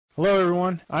Hello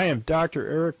everyone, I am Dr.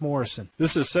 Eric Morrison.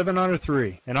 This is 7 Under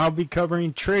 3, and I'll be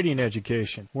covering trading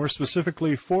education, more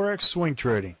specifically Forex swing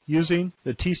trading, using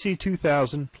the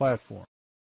TC2000 platform.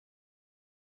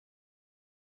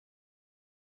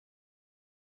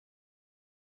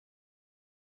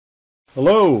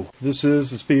 Hello, this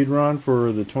is the speed run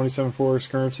for the 27 Forex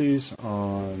currencies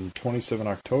on 27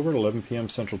 October at 11 p.m.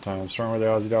 Central Time. Starting with the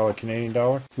Aussie dollar, Canadian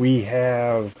dollar. We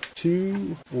have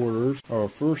two orders. Our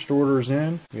first order is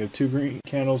in. We have two green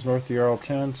candles north of the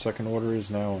RL10. Second order is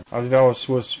now in. Aussie dollar,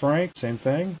 Swiss franc, same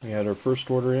thing. We had our first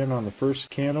order in on the first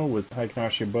candle with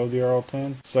Heikenhashi above the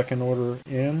RL10. Second order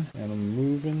in, and I'm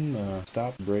moving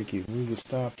stop break even. Move the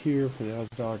stop here for the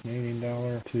Aussie dollar, Canadian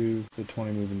dollar to the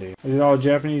 20 moving day. Aussie dollar,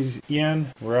 Japanese yen.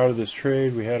 We're out of this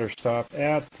trade. We had our stop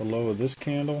at the low of this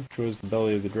candle, which was the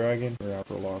belly of the dragon. We're out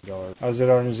for a long dollar. Aussie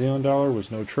dollar, New Zealand dollar was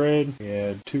no trade. We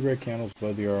had two red candles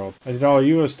above the RL. Aussie dollar,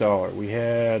 US dollar. We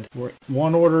had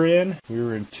one order in. We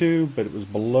were in two, but it was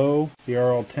below the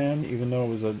RL10. Even though it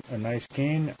was a nice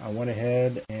gain, I went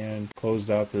ahead and closed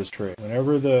out this trade.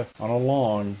 Whenever the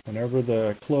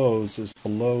close is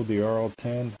below the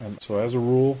RL10, so as a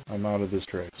rule, I'm out of this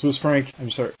trade. Swiss franc,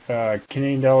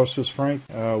 Canadian dollar, Swiss franc.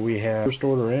 We have first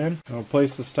order in. I'll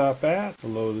place the stop at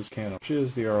below this candle, which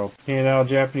is the RL. Canadian dollar,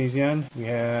 Japanese yen. We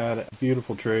had a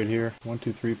beautiful trade here. 1,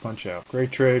 2, 3 punch out.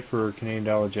 Great trade for Canadian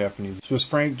dollar, Japanese. Swiss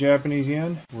franc, Japanese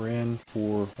yen. We're in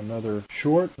for another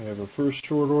short. We have a first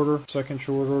short order, second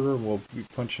short order. We'll be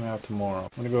punching out tomorrow.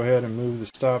 I'm going to go ahead and move the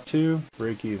stop to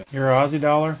break even. Here, Aussie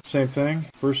dollar, same thing.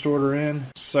 First order in,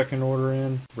 second order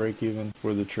in, break even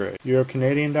for the trade. Euro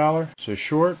Canadian dollar, so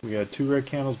short. We had two red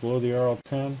candles below the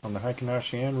RL10 on the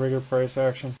Heikenhashi and regular price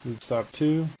action. Move stop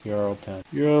to the RL10.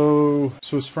 Euro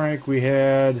Swiss franc, we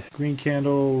had green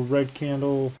candle, red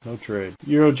candle, no trade.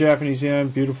 Euro Japanese yen,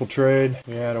 beautiful trade.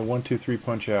 We had a 1, 2, 3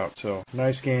 punch out. So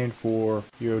nice gain for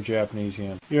Euro Japanese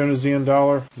yen. Euro New Zealand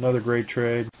dollar, another great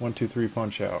trade. 1, 2, 3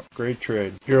 punch out. Great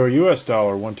trade. Euro US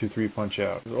dollar, 1, 2, 3 punch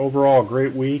out. Overall,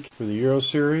 great week for the Euro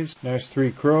series. Nice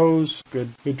three crows.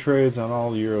 Good trades on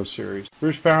all the Euro series.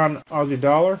 British pound, Aussie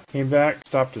dollar came back,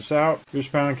 stopped us out.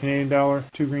 British pound, Canadian dollar,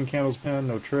 two green candles pen,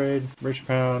 no trade. British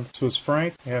pound, Swiss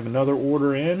franc. We have another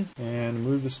order in and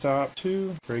move the stop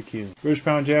to break even. British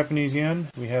pound, Japanese yen.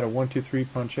 We had a 1, 2, 3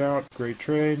 punch out. Great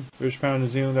trade. British pound, New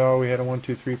Zealand dollar. We had a 1,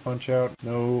 2, 3 punch out.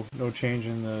 No change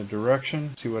in the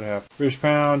direction. See what happens. British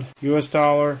pound, US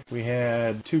dollar. We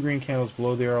had two green candles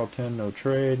below the RL10. No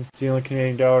trade. New Zealand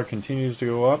Canadian dollar continues to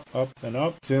go up and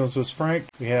up. New Zealand Swiss franc.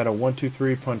 We had a 1, 2,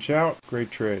 3 punch out.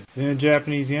 Great trade. New Zealand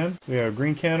Japanese yen. We have a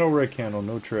green candle, red candle.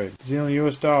 No trade. New Zealand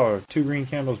US dollar. Two green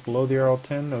candles below the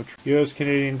RL10. No trade. US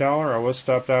Canadian dollar. I was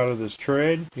stopped out of this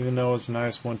trade, even though it's a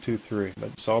nice 1, 2, 3. But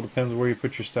it all depends where you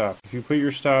put your stop. If you put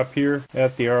your stop here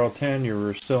at the RL10,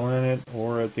 you're still in it,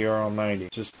 or at the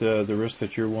RL90. Just the risk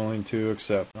that you're willing to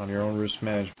accept on your own risk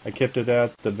management. I kept it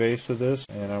at the base of this,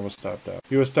 and I was stopped out.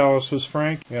 US dollar, Swiss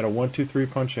franc. We had a 1, 2, 3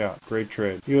 punch out. Great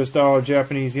trade. US dollar,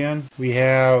 Japanese yen. We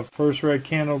have first red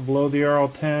candle below the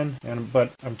RL10,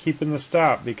 but I'm keeping the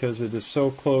stop because it is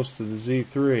so close to the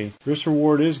Z3. Risk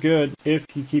reward is good if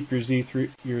you keep your Z3,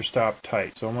 your stop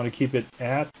tight. So I'm going to keep it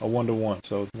at a 1 to 1.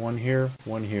 So one here,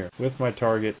 with my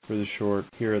target for the short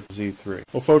here at the Z3.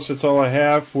 Well, folks, that's all I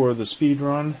have for the speed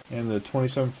run and the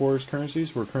 27 Forex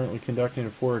currencies. We're currently conducting a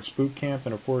Forex boot camp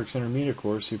and a Forex intermediate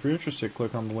course. If you're interested,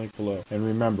 click on the link below. And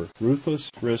remember,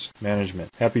 ruthless risk management.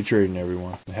 Happy trading,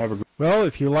 everyone. And have a great. Well,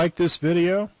 if you like this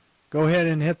video, go ahead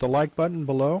and hit the like button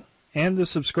below and the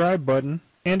subscribe button.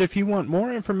 And if you want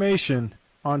more information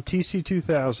on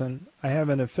TC2000, I have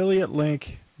an affiliate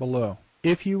link below.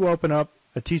 If you open up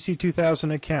a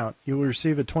TC2000 account, you will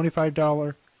receive a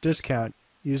 $25 discount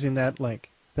using that link.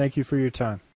 Thank you for your time.